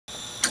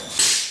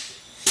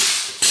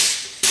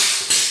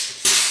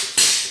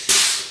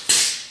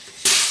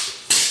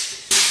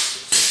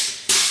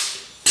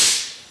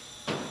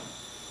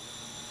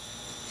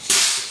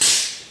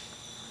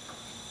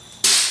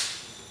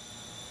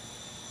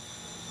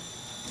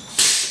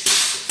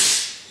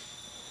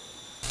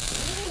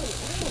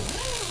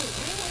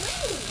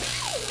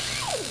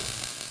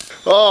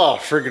Oh,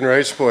 friggin'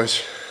 rights,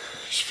 boys.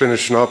 Just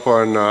finishing up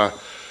on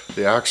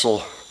the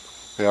axle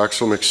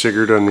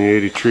McSiggard on the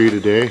 83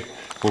 today.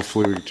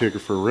 Hopefully we can take it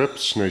for a rip.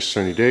 It's a nice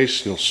sunny day,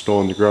 still snow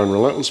on the ground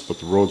relentless, but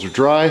the roads are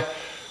dry.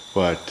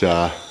 But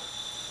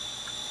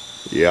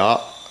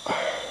yeah,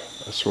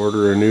 let's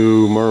order a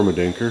new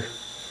Marmadinker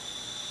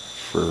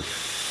for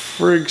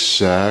frig's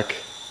sack.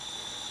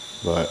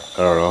 But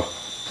I don't know,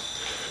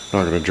 I'm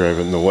not gonna drive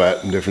it in the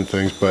wet and different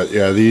things. But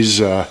yeah, these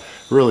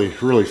really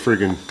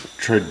friggin'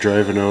 tried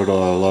driving out a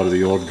lot of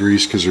the old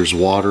grease because there's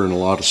water and a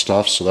lot of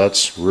stuff, so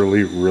that's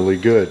really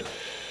good,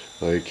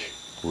 like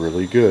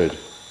really good.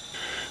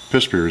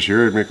 Piss beers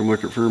here, I'd make them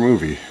look it for a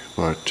movie,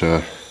 but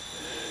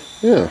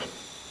yeah,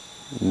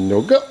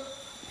 no go.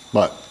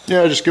 But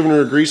yeah, just giving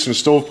her a grease and a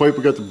stovepipe.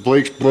 We got the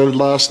Blake's blood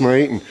last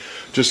night, and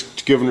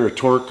just giving her a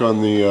torque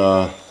on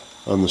the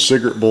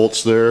cigarette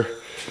bolts there.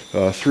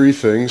 Three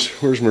things.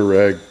 Where's my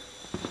rag?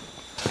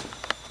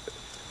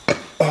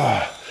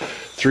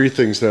 Three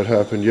things that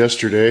happened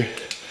yesterday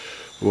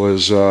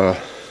was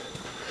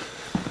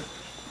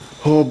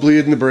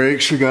bleeding the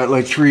brakes. We got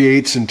like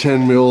 3/8 and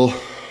 10 mil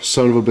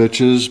son of a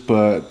bitches,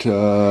 but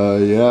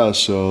yeah,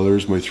 so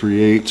there's my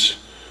 3/8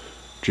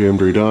 jammed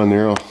right on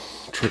there. I'll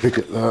try to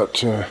get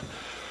that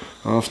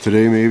off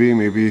today.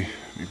 Maybe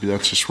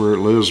that's just where it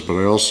lives, but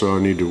I also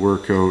need to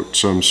work out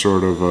some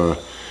sort of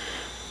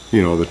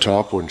you know, the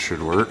top one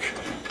should work.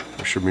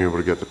 I should be able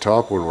to get the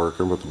top one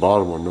working, but the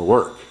bottom one no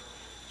work.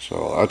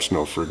 So that's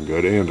no friggin'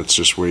 good, and it's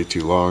just way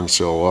too long,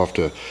 so we'll have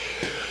to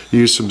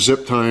use some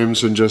zip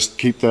times and just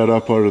keep that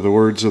up out of the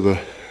words of the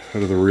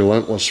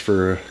relentless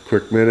for a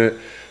quick minute.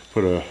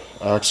 Put a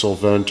axle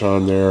vent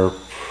on there,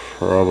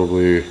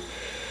 probably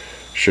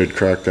should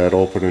crack that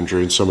open and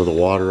drain some of the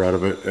water out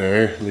of it,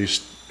 at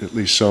least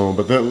some.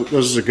 But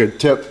this is a good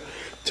tip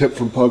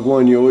from Pug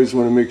One. You always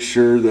want to make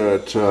sure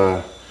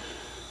that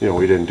you know,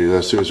 we didn't do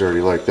this, it was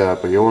already like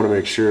that, but you want to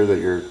make sure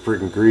that your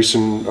freaking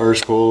greasing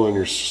arsehole and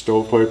your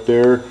stovepipe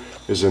there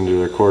is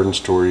into accordance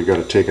to where you got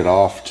to take it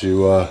off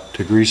to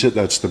grease it.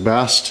 That's the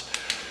best.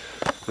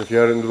 If you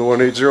had it into the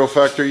 180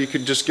 factor, you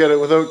could just get it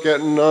without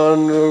getting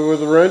on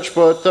with a wrench,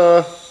 but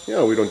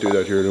yeah, we don't do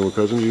that here at Inwood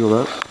Cousins, you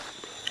know that.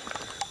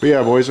 But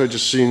yeah, boys, I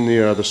just seen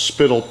the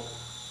spittle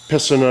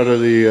pissing out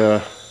of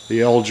the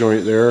L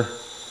joint there,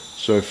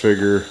 so I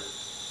figure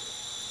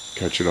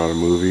catch it on a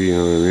movie, you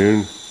know what I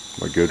mean?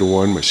 My good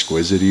one, my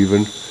exquisite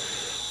even.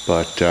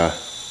 But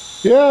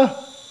yeah,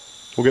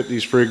 we'll get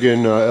these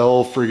friggin'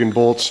 L friggin'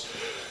 bolts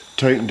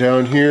tightened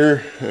down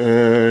here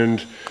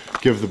and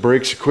give the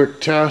brakes a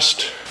quick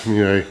test. I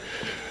mean, I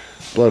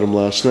bled them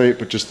last night,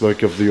 but just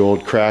like of the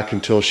old crack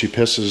until she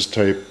pisses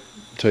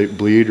type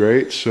bleed,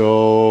 right?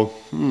 So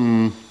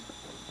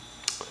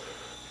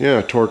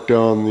yeah, torque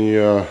down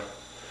the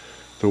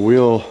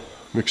wheel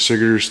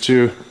McSiggers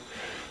too.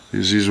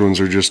 These ones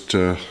are just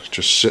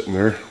sitting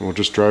there. We'll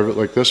just drive it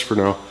like this for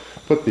now.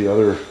 Put the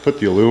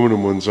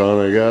aluminum ones on,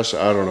 I guess.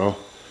 I don't know.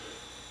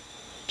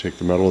 Take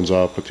the metal ones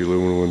off, put the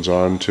aluminum ones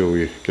on until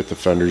we get the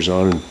fenders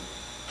on and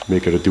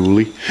make it a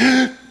dually.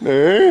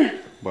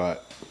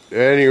 But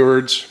any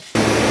words.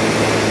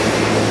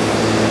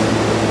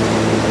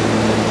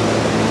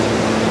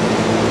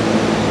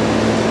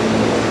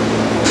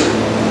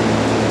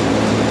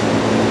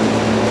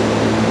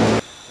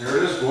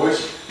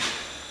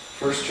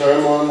 First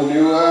time on the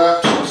new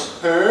axles.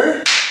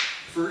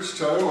 First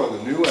time on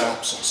the new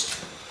axles.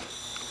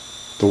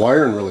 The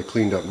wiring really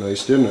cleaned up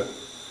nice, didn't it?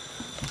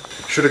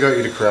 Should have got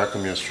you to crack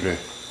them yesterday.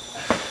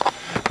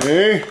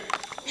 Hey,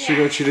 should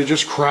have got you to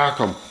just crack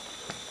them.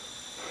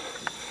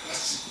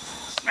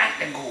 Smack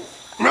the goal.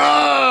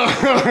 Oh,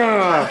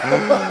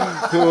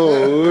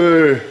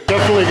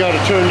 definitely got to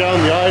turn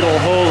down the idle.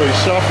 Holy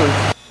suffering.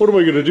 What am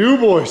I going to do,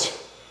 boys?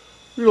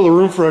 We got a little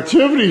room for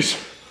activities.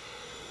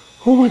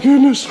 Oh my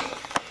goodness.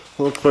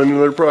 Let's find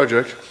another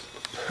project.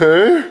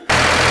 Hey?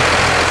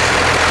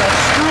 That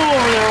screw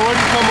over there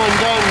wouldn't come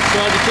undone, so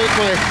I had to take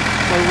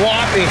my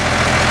wappy,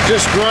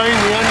 just grind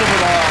the end of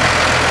it off.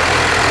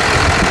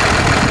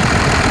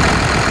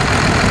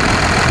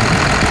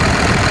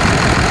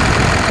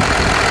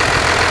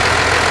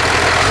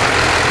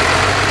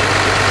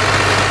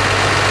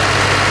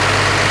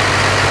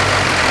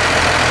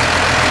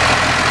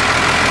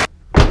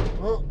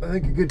 Well, I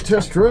think a good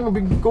test run will be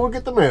go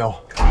get the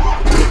mail.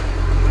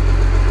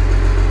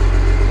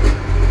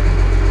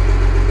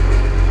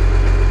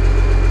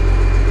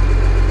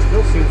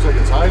 Seems like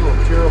it's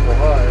idling terrible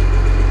high.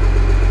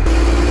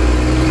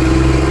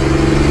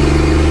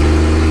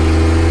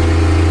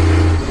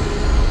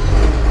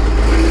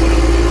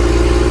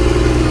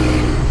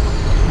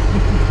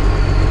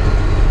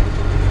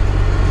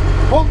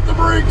 Pump the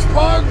brakes,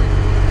 Pug!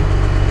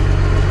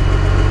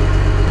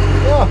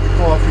 Yeah,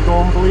 we'll have to go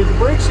and bleed the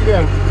brakes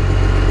again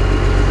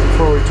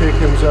before we take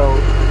him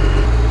out.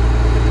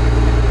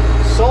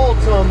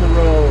 Salt on the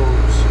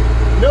roads.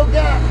 No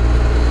gap.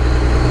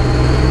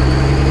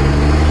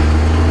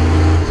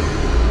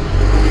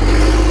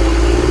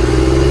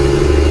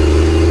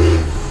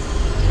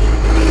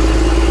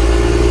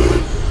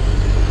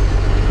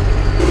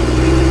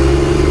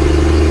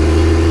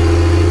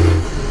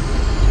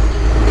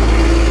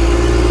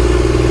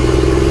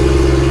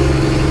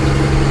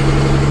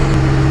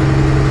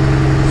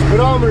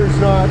 is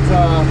not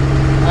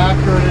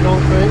accurate, I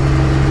don't think.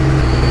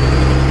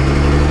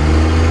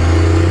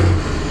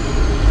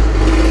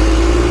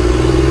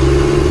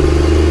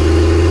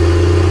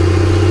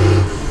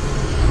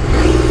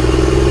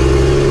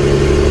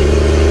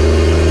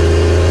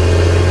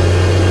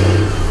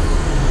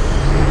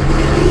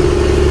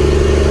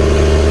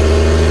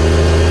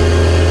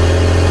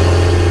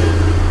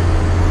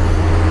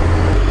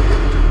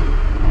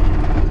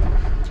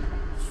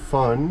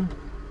 Fun.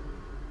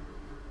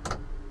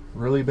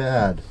 Really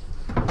bad.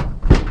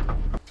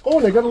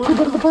 Oh, they got a little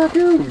bit of the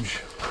package.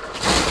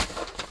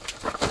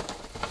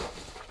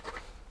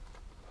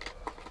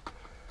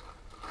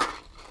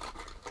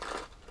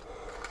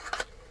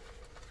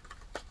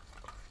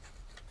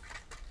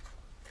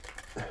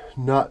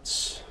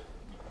 Nuts.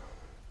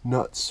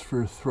 Nuts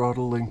for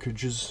throttle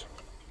linkages.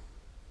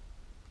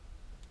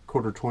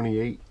 1/4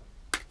 28.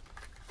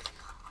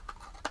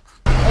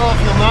 Well,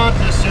 if you'll mount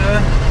this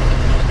here,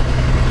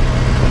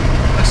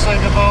 looks like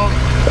about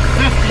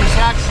 50 is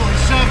actually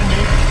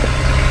 70.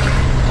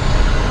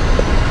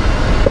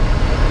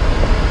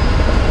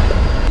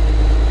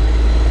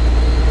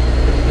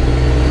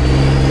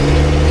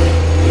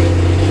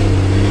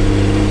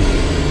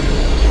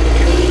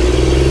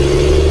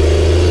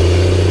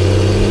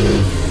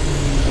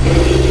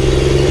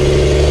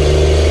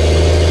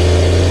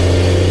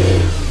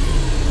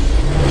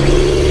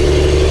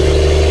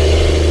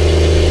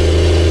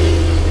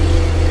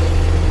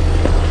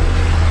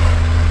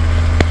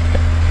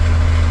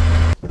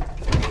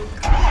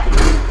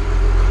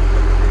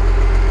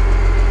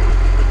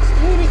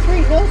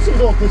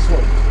 Built this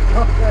one.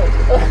 Okay.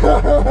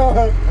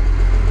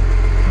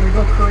 Can we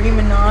go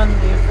creaming on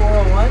the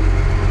 401?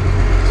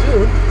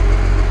 Soon.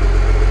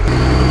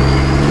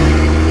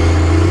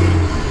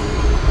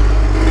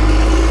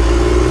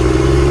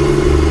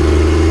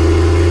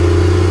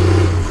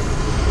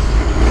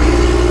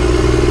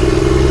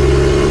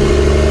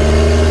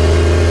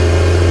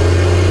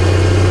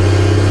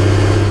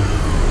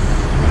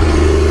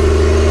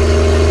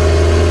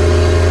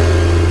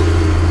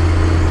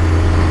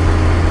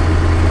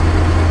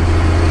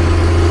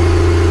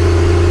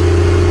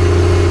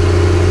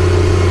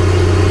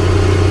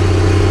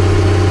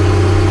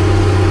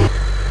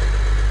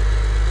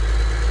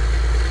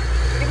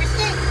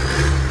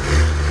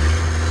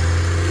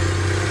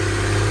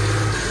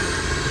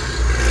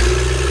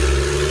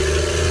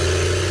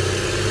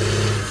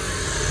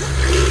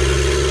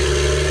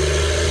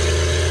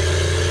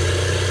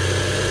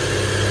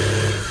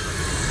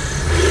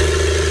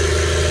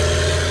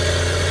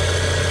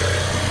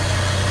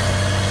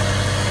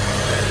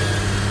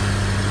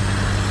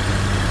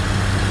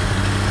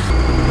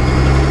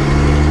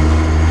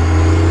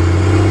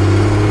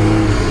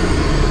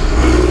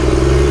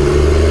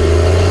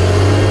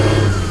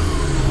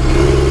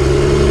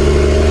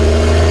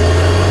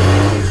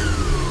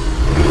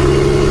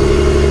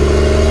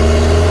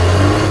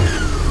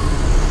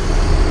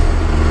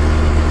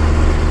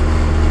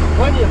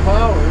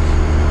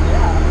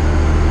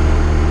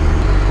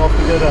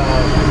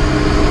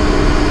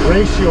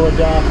 Ratio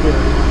adapter,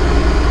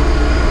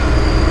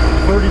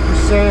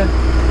 30%.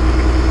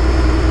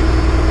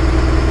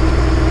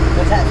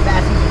 What's that, as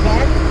fast as you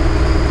can?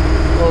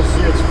 Well,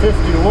 see, it's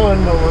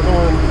 51, but we're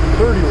going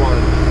 31.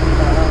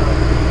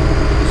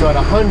 So at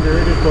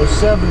 100, it goes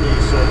 70,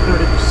 so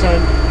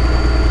 30%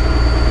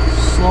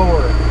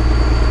 slower.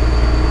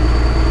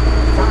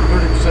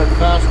 30%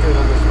 faster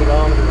than the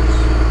speedometer is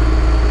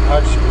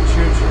actually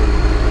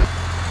choo-choo.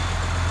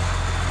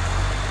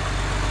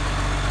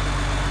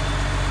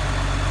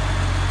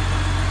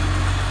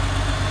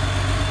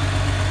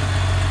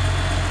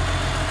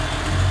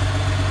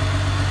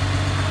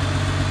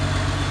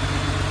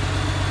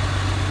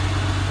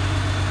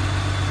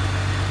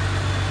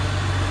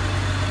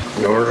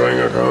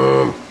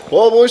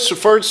 Well, boys, so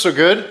far so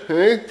good,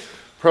 eh?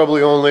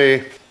 Probably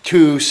only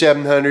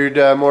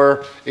 700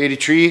 more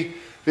 83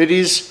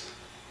 videos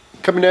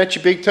coming at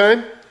you big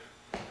time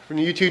from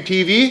the YouTube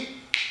TV,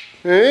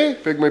 eh?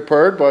 Beg my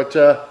pardon, but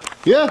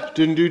yeah,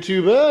 didn't do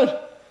too bad.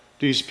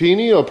 Decent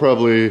peony. I'll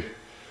probably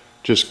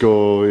just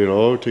go, you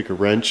know, take a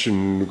wrench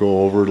and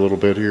go over it a little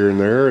bit here and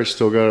there. I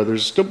still got it.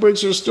 There's still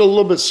brakes are still a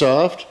little bit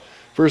soft.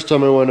 First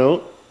time I went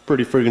out,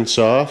 pretty friggin'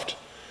 soft.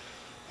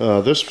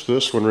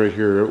 This one right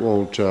here, it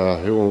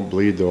won't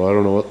bleed though. I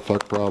don't know what the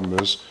fuck problem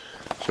is.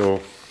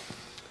 So,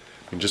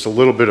 and just a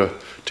little bit of,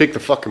 take the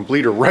fucking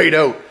bleeder right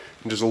out,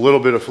 and just a little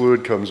bit of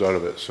fluid comes out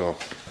of it. So,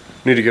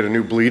 need to get a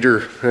new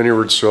bleeder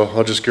anyways. So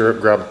I'll just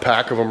grab a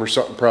pack of them or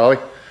something probably,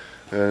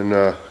 and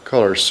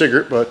call her a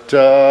cigarette. But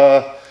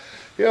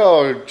yeah,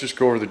 I'll just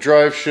go over the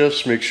drive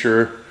shifts, make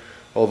sure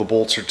all the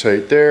bolts are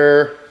tight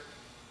there.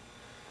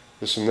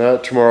 This and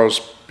that. Tomorrow's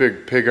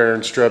big pig iron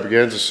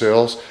extravaganza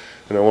sales,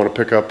 and I want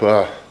to pick up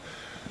 1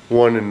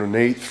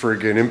 1/8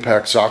 friggin'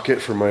 impact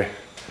socket for my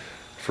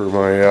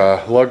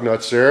lug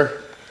nuts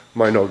there.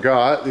 Mine no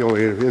got. The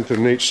only 1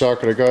 1/8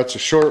 socket I got's a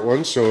short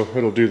one, so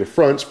it'll do the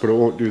fronts, but it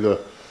won't do the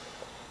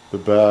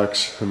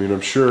backs. I mean,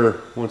 I'm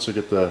sure once I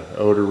get the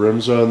outer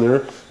rims on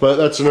there. But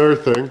that's another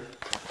thing.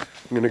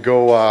 I'm gonna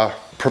go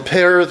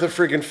prepare the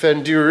friggin'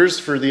 fenders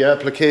for the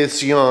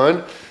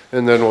application,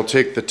 and then we'll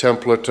take the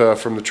template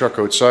from the truck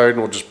outside and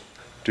we'll just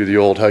do the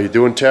old how you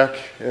doing tech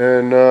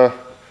and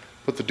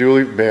put the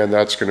dually. Man,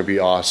 that's gonna be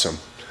awesome.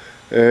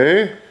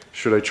 Eh?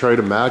 Should I try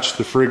to match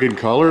the friggin'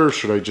 color, or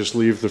should I just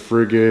leave the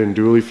friggin'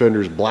 dually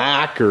fenders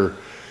black, or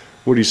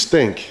what do you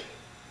think?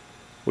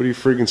 What do you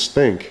friggin'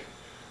 think?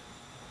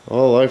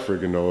 All I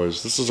friggin' know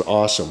is this is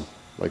awesome.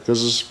 Like,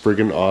 this is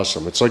friggin'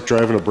 awesome. It's like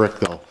driving a brick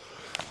though.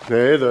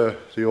 Okay,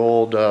 the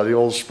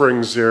old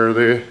springs there,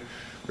 they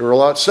were a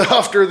lot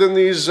softer than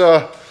these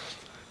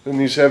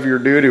heavier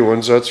duty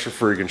ones. That's for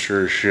friggin'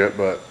 sure as shit.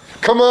 But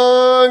come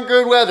on,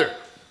 good weather.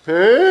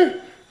 Hey,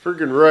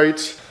 friggin'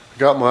 right.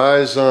 Got my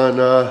eyes on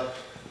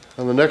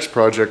the next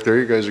project there.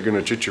 You guys are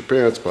gonna chit your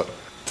pants, but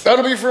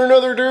that'll be for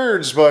another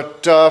Dirds.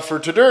 But for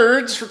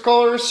for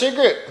calling a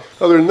cigarette.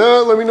 Other than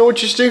that, let me know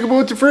what you think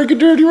about the friggin'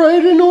 dirty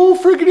ride in old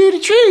friggin'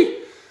 83.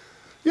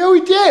 Yeah,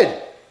 we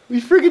did. We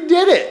friggin'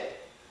 did it.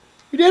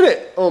 We did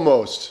it,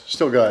 almost.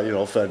 Still got, you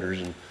know,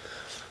 fenders and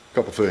a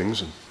couple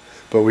things.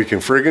 But we can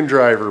friggin'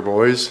 drive her,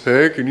 boys.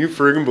 Hey, can you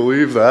friggin'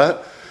 believe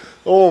that?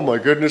 Oh my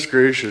goodness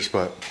gracious.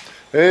 But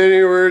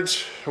any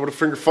words, I would have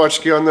finger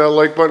fudged on that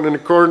like button in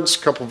accordance. A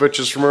couple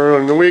bitches from earlier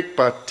in the week,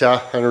 but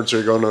hundreds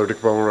are going to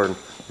take about one.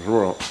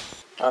 Don't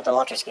let the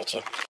waters get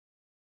you.